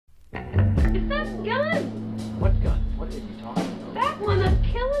It's that gun! What gun? What are you talking about? That one that's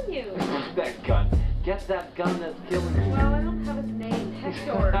killing you! That gun! Get that gun that's killing you! Well, I don't have his name.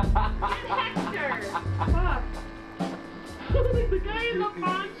 Hector! Hector! Fuck! The guy in the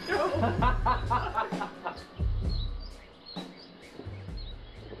poncho!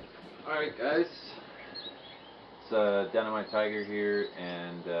 Alright guys, it's DynamiteTiger here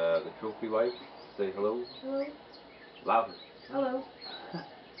and the trophy wife. Say hello. Hello. Louder. Hello.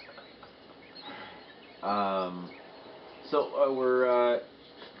 So we're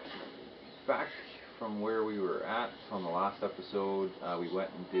back from where we were at on the last episode. We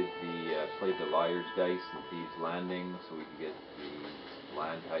went and did played the Liar's Dice and Thieves Landing so we could get the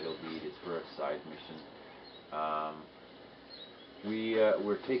land title deed. It's for a side mission.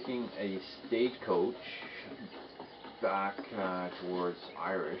 We're taking a stagecoach back towards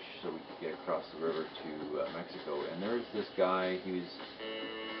Irish so we could get across the river to Mexico. And there's this guy.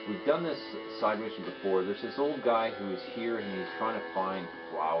 We've done this side mission before. There's this old guy who's here and he's trying to find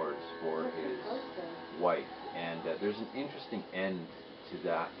flowers for his wife. And there's an interesting end to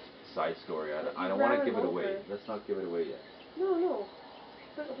that side story. I don't want to give it away. Let's not give it away yet. No.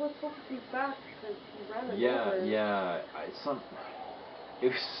 But we're supposed to be back because he ran it over. Yeah. It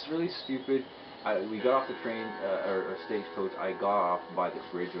was really stupid. We got off the train, or stagecoach. I got off by the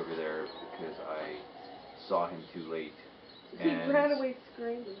bridge over there because I saw him too late. He ran away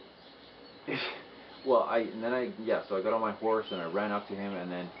screaming. Well, so I got on my horse and I ran up to him, and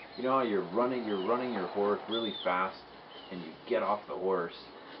then you know how you're running your horse really fast, and you get off the horse,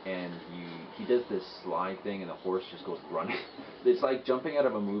 and he does this slide thing, and the horse just goes running. It's like jumping out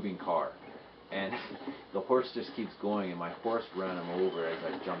of a moving car, and the horse just keeps going, and my horse ran him over as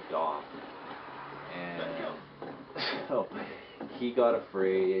I jumped off, and so he got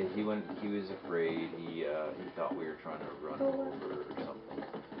afraid. He was afraid. He thought we were trying to run him over or something.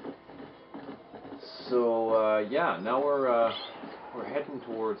 So yeah, now we're heading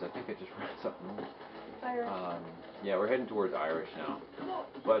towards. I think I just read something. Irish. Yeah, we're heading towards Irish now.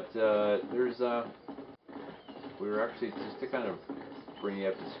 But we were actually, just to kind of bring you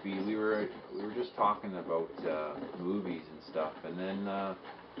up to speed, we were just talking about movies and stuff, and then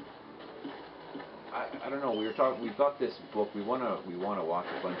I don't know. We've got this book. We wanna watch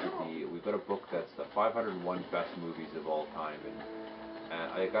a bunch of we've got a book that's the 501 best movies of all time,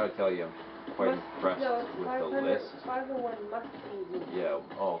 and I gotta tell you, I'm quite impressed with the list. 501 must-see movies. Yeah.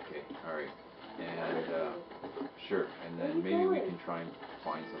 Oh, okay. All right. And sure. And then maybe we can try and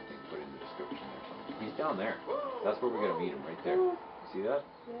find something, put in the description or something. He's down there. That's where we're gonna meet him, right there. You see that?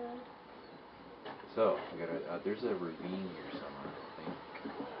 Yeah. So we gotta. There's a ravine here somewhere. I think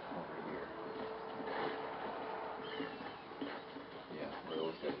over here. Yeah, where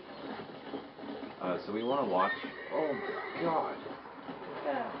those guys are. So we want to watch. Oh my God! What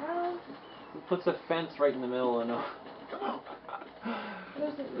the hell? Who puts a fence right in the middle of no?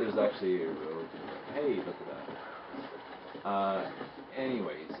 There's actually a road. Hey, look at that.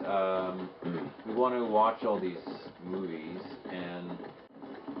 Anyways, we want to watch all these movies, and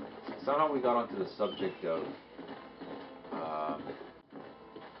somehow we got onto the subject of. I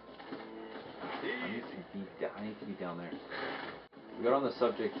need to be down there. We got on the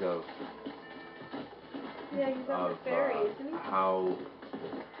subject of. Yeah, he's on the ferry, isn't he? How.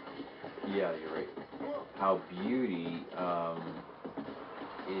 Yeah, you're right. How beauty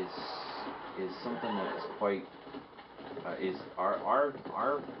is something that's quite is our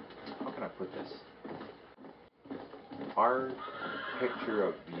how can I put this? Our picture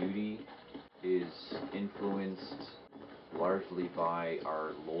of beauty is influenced largely by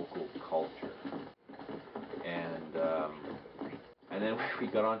our local culture, and then we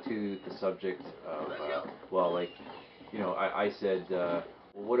got onto the subject of well, like, you know, I said.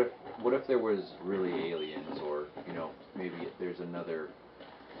 What if there was really aliens, or, you know, maybe there's another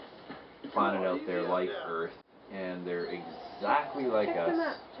planet out there like Earth, and they're exactly like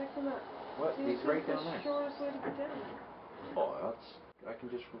us. Check them out. What? See, He's right down there. The shortest way to get down. Oh, I can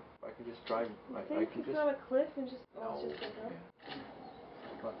just drive. I can it's just. not a cliff and just. Oh, No. it's just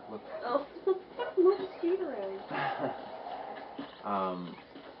like Look. Oh, fuck! Move the speed around.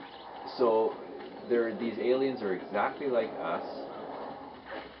 So these aliens are exactly like us.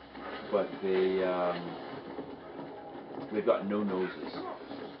 But they've got no noses.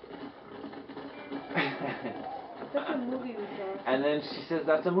 That's a movie we saw. And then she says,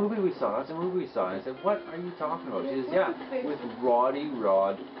 "That's a movie we saw. That's a movie we saw." And I said, "What are you talking about?" She says, "Yeah, with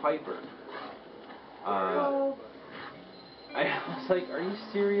Rod Piper." I was like, "Are you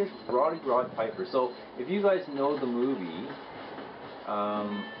serious, Rod Piper?" So if you guys know the movie,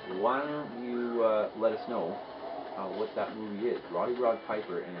 why don't you let us know? what that movie is. Roddy Rod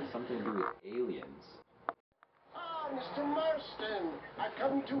Piper, and it's something to do with aliens. Ah, Mr. Marston, I've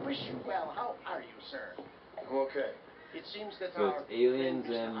come to wish you well. How are you, sir? I'm okay. It seems that So it's aliens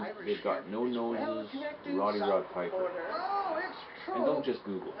Mr. and Irish they've got no is well noses, connected Roddy south Rod of the Piper. border. Oh, it's true. And don't just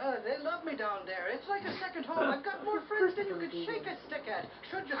Google. They love me down there. It's like a second home. I've got more friends than you could shake a stick at.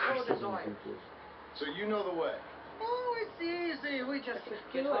 Should you so desire. So you know the way? Oh, it's easy. We just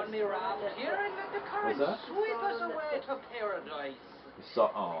get on me raft here and let the current sweep us away to paradise.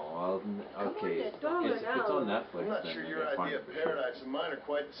 Oh, well, okay. If it's on Netflix, I'm not then sure you your can find idea it of for sure. paradise and mine are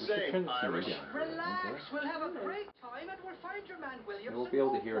quite the We should same, turn the TV Irish. down. Relax, we'll have a great time and we'll find your man They Williamson. won't be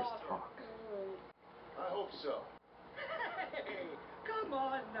able to hear us talk. I hope so. Hey, come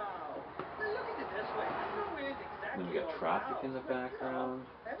on now. Look at it this way. I know we ain't exactly. Then we got traffic in the background.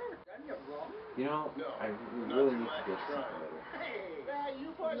 I've never done you wrong. You know, No, we not really through need to lack get of something trying. better. Hey. Well, you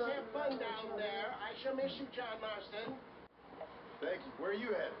boys have fun down there. I shall miss you, John Marston. Thank you. Where are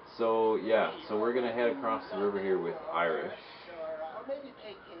you headed? So yeah, so we're gonna head across the river here with Irish Or maybe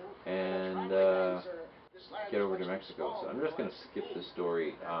Peking. and get over to Mexico. So I'm just gonna skip the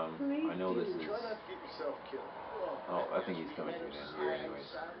story. I know this is. Try not to get yourself killed. Oh, I think he's coming to an end here, anyways.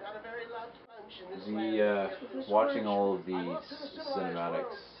 Not a very loved bunch in this land. Watching all of these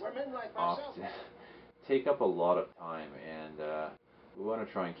cinematics often take up a lot of time, and we want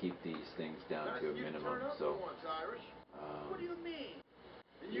to try and keep these things down to a minimum. So, What do you mean?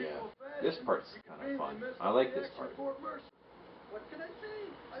 yeah, this part's kind of fun. I like this part. What can I say?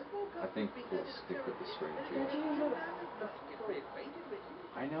 I woke I up think with we'll being stick with the string too. acquainted with you.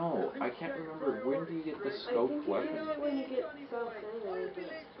 I know. I can't remember. When do you get the scoped weapon? I think you get it when you get South anyway.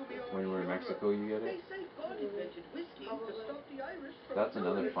 When we're in Mexico, you get They it? say God invented whiskey to stop the Irish from That's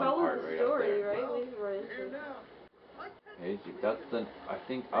another You fun follow part the right story, up there. right? We run into it. Hey, that's the. I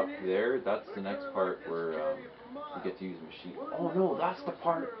think up there, that's the next part where you get to use machine. Oh no, that's the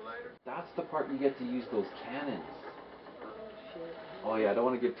part. That's the part you get to use those cannons. Oh yeah, I don't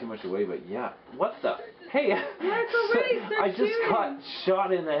want to give too much away, but yeah. What the? Hey! Yeah, it's already. I just got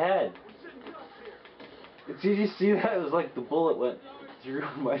shot in the head. Did you see that? It was like the bullet went through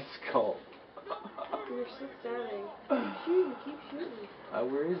my skull. You're still standing. Keep shooting, keep shooting.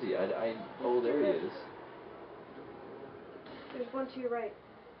 Where is he? Oh, there he is. There's one to your right.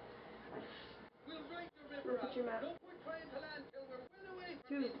 Look at your map.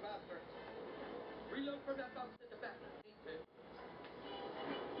 Two. Reload from that box at the back.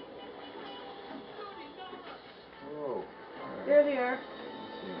 Oh. Right. There they are.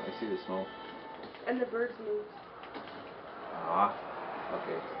 I see the smoke. And the birds moved. Ah.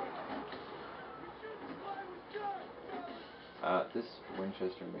 Okay. This Winchester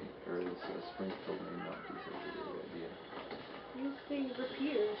this Springfield may not be such a great idea. Use the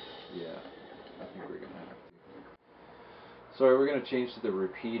repeaters. Yeah, I think we're gonna have to. Sorry, we're gonna change to the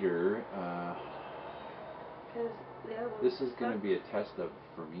repeater. This is gonna be a test of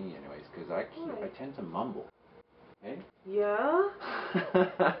for me, anyways, because I tend to mumble. Okay. Yeah.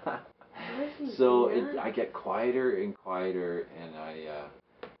 So I get quieter and quieter, and I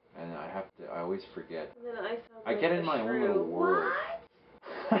always forget. And then I get in my own little world.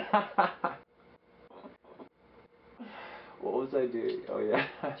 What was I doing? Oh yeah.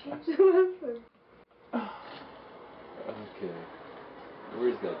 Change the weapon. Okay.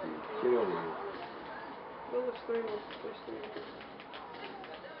 Where's that dude? Get over here. Oh, there's three. There's three.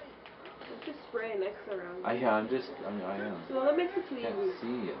 I'm just spraying X around. I am. So that makes it too easy. Can't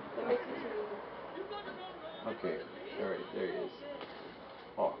see him. That makes it too easy. Okay. Alright, there he is.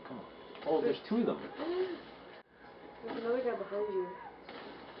 Oh, come on. Oh, there's two of them. There's another guy behind you.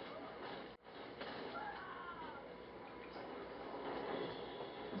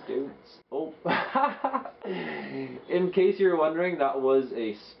 Dudes. Oh. In case you're wondering, that was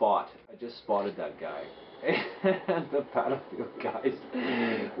a spot. I just spotted that guy. And the Battlefield guys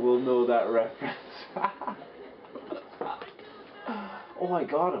will know that reference. Oh, I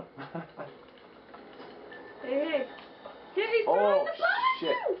got him. Hey. Yeah, he's behind the box!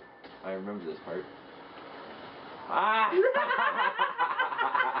 Shit. I remember this part. Ah!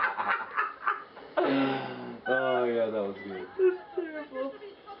 Oh, yeah, that was good. That's terrible.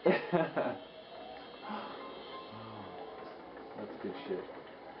 That's good shit.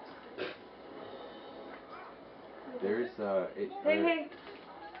 There's Hey.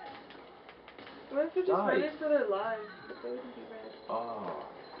 What if we just run it for their lives? But they wouldn't be red. Oh,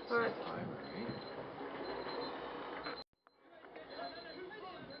 it's Alright. that timer, right?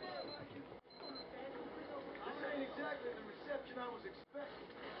 This ain't exactly the reception I was expecting.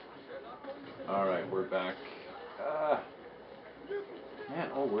 Alright, we're back. Man,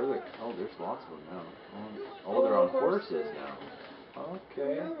 Oh, where are they? Oh, there's lots of them now. Oh, they're on horses now.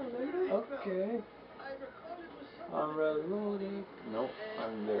 Okay. Yeah, remember? Okay. I'm reloading. Nope,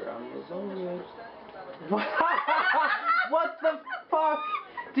 I'm there. I'm reloading. What the fuck?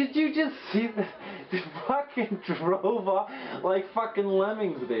 Did you just see that? They fucking drove off like fucking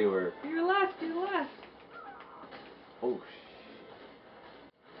lemmings they were. You're left, you're left. Oh,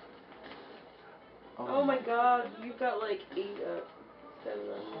 Oh my god, you've got like 8 up. 7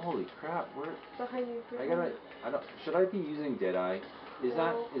 up. Holy crap, where? Behind you. I don't, should I be using Deadeye? Is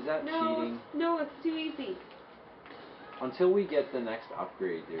that cheating? No, it's too easy. Until we get the next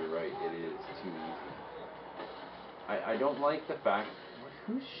upgrade, you're right, it is too easy. I don't like the fact,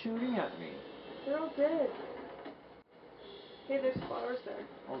 who's shooting at me? They're all dead. Hey, there's flowers there.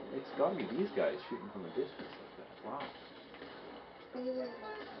 Oh, it's gotta be these guys shooting from a distance like that. Wow.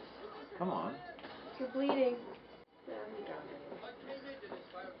 Come on. You're bleeding. Yeah, you got it.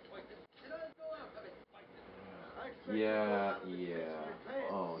 Yeah.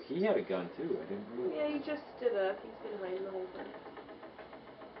 Oh, he had a gun too. I didn't realize. Yeah, he just stood up. He's been hiding the whole time.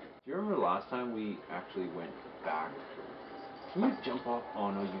 Do you remember the last time we actually went back? Can you jump off? Oh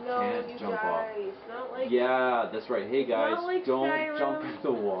no, you can't jump off. It's not like. Yeah, that's right. Hey guys, like don't Skyrim. jump in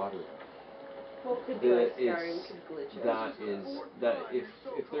the water. Well, it could be like Skyrim, could glitch out. That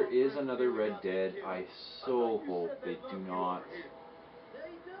if there is another Red Dead, I so hope they do not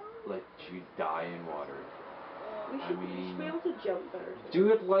let you die in water. We should be able to jump better. Do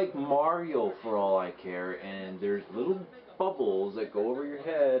it like Mario for all I care, and there's little bubbles that go over your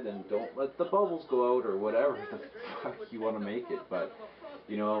head, and don't let the bubbles go out or whatever the fuck you want to make it. But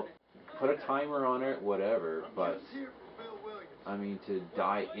you know, put a timer on it, whatever. But I mean, to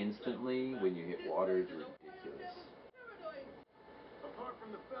die instantly when you hit water is ridiculous.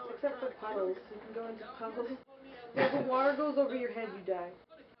 Except for puddles, you can go into puddles. If the water goes over your head, you die.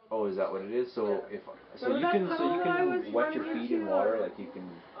 Oh, is that what it is? So yeah. so you can wet your feet in water, like you can.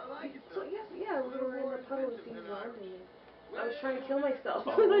 So yeah, we were in the puddle with these landing. I was trying to kill myself,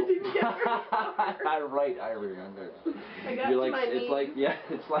 but I didn't get very Right, I remember. I got You're to like, my knees.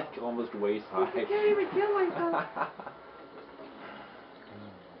 it's like almost waist high. I can't even kill myself.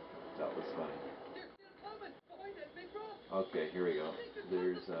 That was funny. Okay, here we go.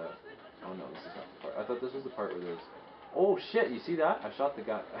 There's oh no, this is not the part. I thought this was the part where there's. Oh shit! You see that? I shot the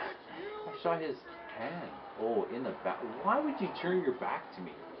guy. I shot his hand. Oh, in the back. Why would you turn your back to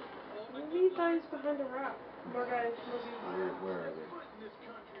me? Maybe he thought he was behind a rock. More guys, more people. Where are they?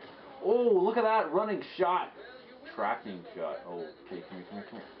 Oh, look at that running shot. Tracking shot. Oh, okay, come here.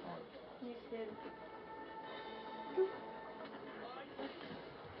 Oh. He's hid.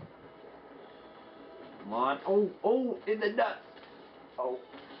 Come on. Oh, in the nuts. Oh.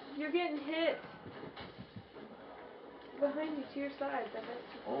 You're getting hit. Behind you, to your side. That guy's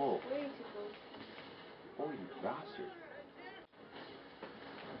too close. Way too close. Oh, you bastard.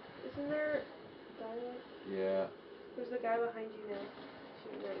 Isn't there dialogue? Yeah. There's a guy behind you now,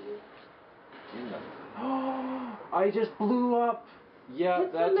 shooting at you. In the. I just blew up. Yeah,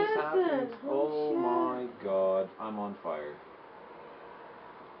 It's that just happened. Oh my god, I'm on fire.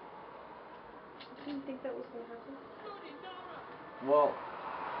 I didn't think that was gonna happen. Well,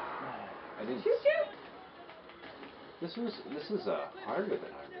 I didn't. Shoot you! This is harder than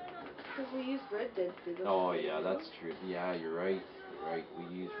I remember. Because we used Red Dead to do this. Oh yeah, that's true. Yeah, you're right. You're right. We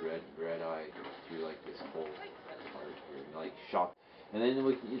used red eye through like this whole part here, like shot, and then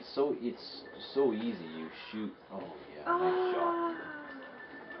it's so easy. You shoot. Oh yeah, nice shot.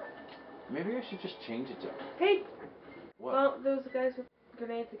 Maybe I should just change it to. Hey. What? Well, those guys with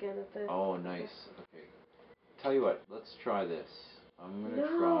grenades again at the. Oh nice. Okay. Tell you what. Let's try this. I'm gonna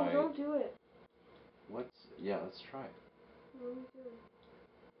try. No, don't do it. Let's try it. What are you doing?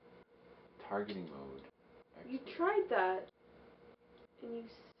 Targeting mode. You tried that, and you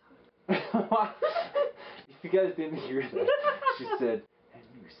sucked. If you guys didn't hear that, she said, and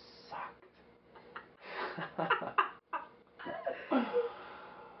you sucked.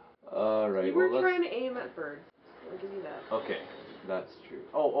 Alright, you were trying to aim at birds. I'll give you that. Okay, that's true.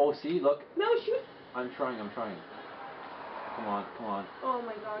 Oh, see, look. No, shoot! I'm trying. Come on. Oh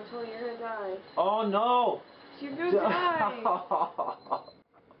my god, Tony, you're gonna die. Oh no! You're gonna die!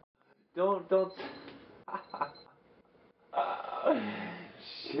 Don't.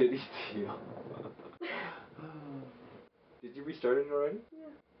 Shitty deal. Did you restart it already? Yeah.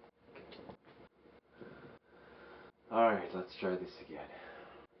 Alright, let's try this again.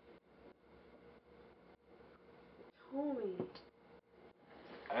 Tony.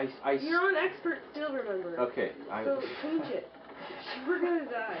 You're on expert still, remember? Okay, So change it. We're gonna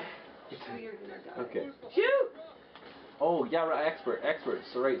die. We're gonna die. Okay. Shoot! Oh yeah, right, expert.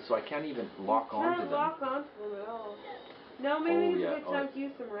 So right, so I can't even lock onto Can't them. lock onto them at all. No, maybe it's a good time to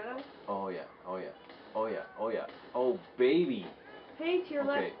use some Retta. Oh yeah. Oh baby. Hey, to your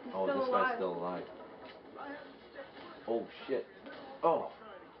left. Okay. He's Oh, still this alive. guy's still alive. Oh shit. Oh.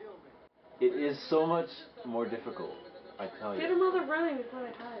 It is so much more difficult, I tell you. Get him while they're running before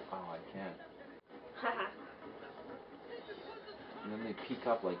they hide. Oh, I can't. And then they peek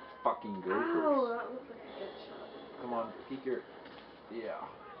up like fucking gophers. Ow, that looks like a good shot. Come on, peek your... Yeah.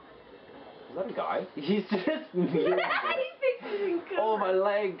 Is that a guy? He's just kneeling. Oh, my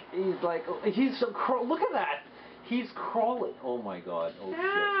leg. He's like... He's so look at that. He's crawling. Oh, my God. Oh,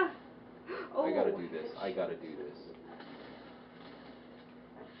 shit. Oh, I gotta do this.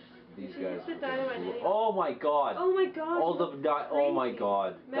 These guys. Oh my God! Oh my God! All the oh my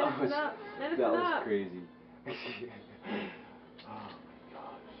God! That was crazy. Oh my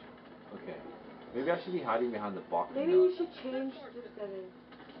gosh. Okay, maybe I should be hiding behind the box. Maybe you should change the setting.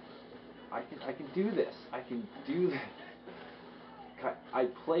 I can do this. I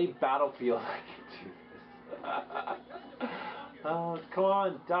play Battlefield. I can do this. Oh, come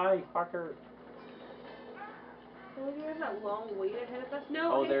on, die, fucker! Oh, you have that long wait ahead of us.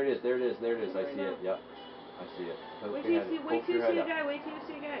 No. Oh, there it is. I see it. Yep, I see it. Wait till you see a guy.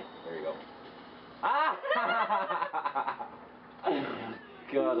 There you go. Ah!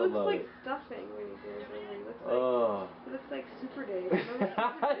 God, he looks like stuffing when he goes over. He looks like Super Dave.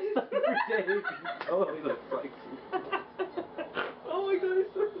 Super Dave. He totally looks like Super Dave. Oh my God,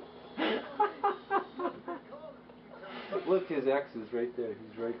 he's so... Look, his X is right there.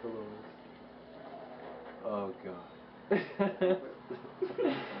 He's right below us. Oh God.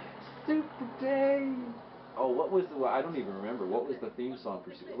 Super Dave. Oh, what was the? I don't even remember. What was the theme song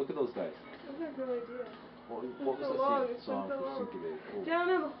for Super? Look at those guys. I have no idea. What was the theme song for Super Dave? Oh. Down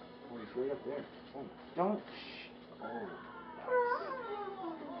him. Oh, he's right up there. Oh, don't. Shh. Oh.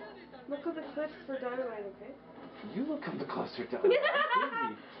 Look at the clips for Dynamite, okay? You look up the clips for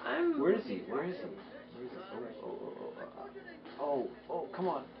Dynamite. Where is he? Where is he? Oh, come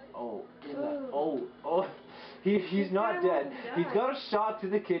on. He's not dead. He's got a shot to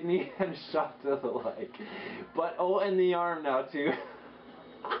the kidney and a shot to the leg. But, and the arm now, too.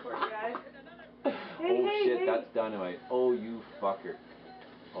 Poor guy. Shit, that's Dynamite. Oh, you fucker.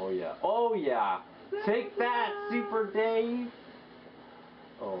 Oh, yeah. Take that, Super Dave.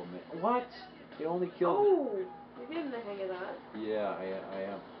 Oh, man. What? They only killed... Oh, you're getting the hang of that. Yeah, I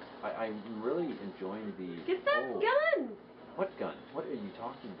am. I'm really enjoying the... Get that gun! What gun? What are you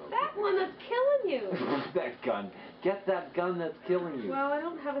talking about? That one that's killing you! That gun. Get that gun that's killing you. Well, I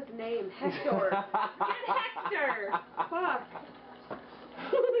don't have his name. Hector. Get Hector! Fuck.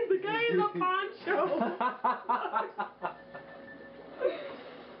 The guy in the poncho.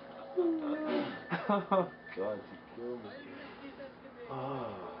 Oh, God, you killed me.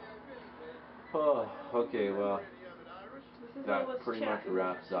 Oh, okay, well, that pretty much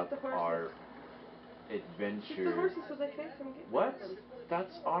wraps up our adventure. The horses so they can't come get What? them.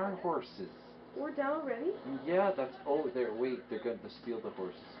 That's our horses. We're down already? Yeah, that's... Oh, wait, they're going to steal the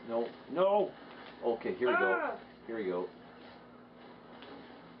horses. No! Okay, here we go.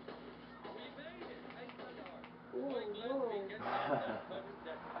 Whoa.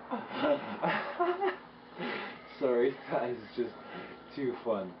 Sorry, that is just too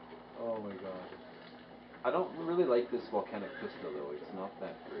fun. Oh my God. I don't really like this volcanic pistol though. It's not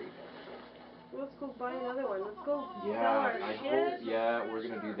that great. Well, let's go buy another one. Let's go. Yeah, we're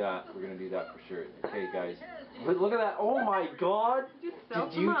gonna do that. We're gonna do that for sure. Okay, guys. Look at that. Oh my God.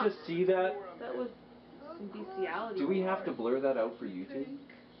 Did you just see that? That was some bestiality. Do we have to blur that out for YouTube?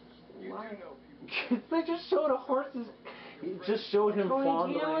 Why? They just showed a horse's... He just showed him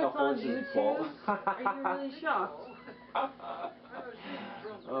fondling a horse's balls. Are you really shocked?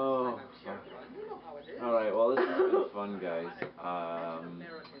 Oh. Alright, well this has been fun, guys.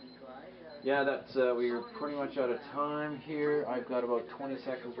 Yeah, that's, we're pretty much out of time here. I've got about 20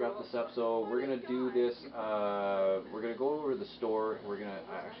 seconds to wrap this up, so we're gonna do this, we're gonna go over to the store. We're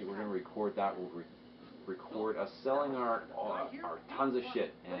gonna record that. We'll record us selling our tons of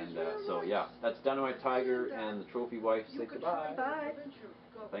shit, and so yeah, that's DynamiteTiger and the Trophy Wife. Say goodbye. Bye.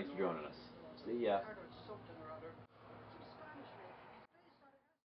 Thanks for joining us. See ya.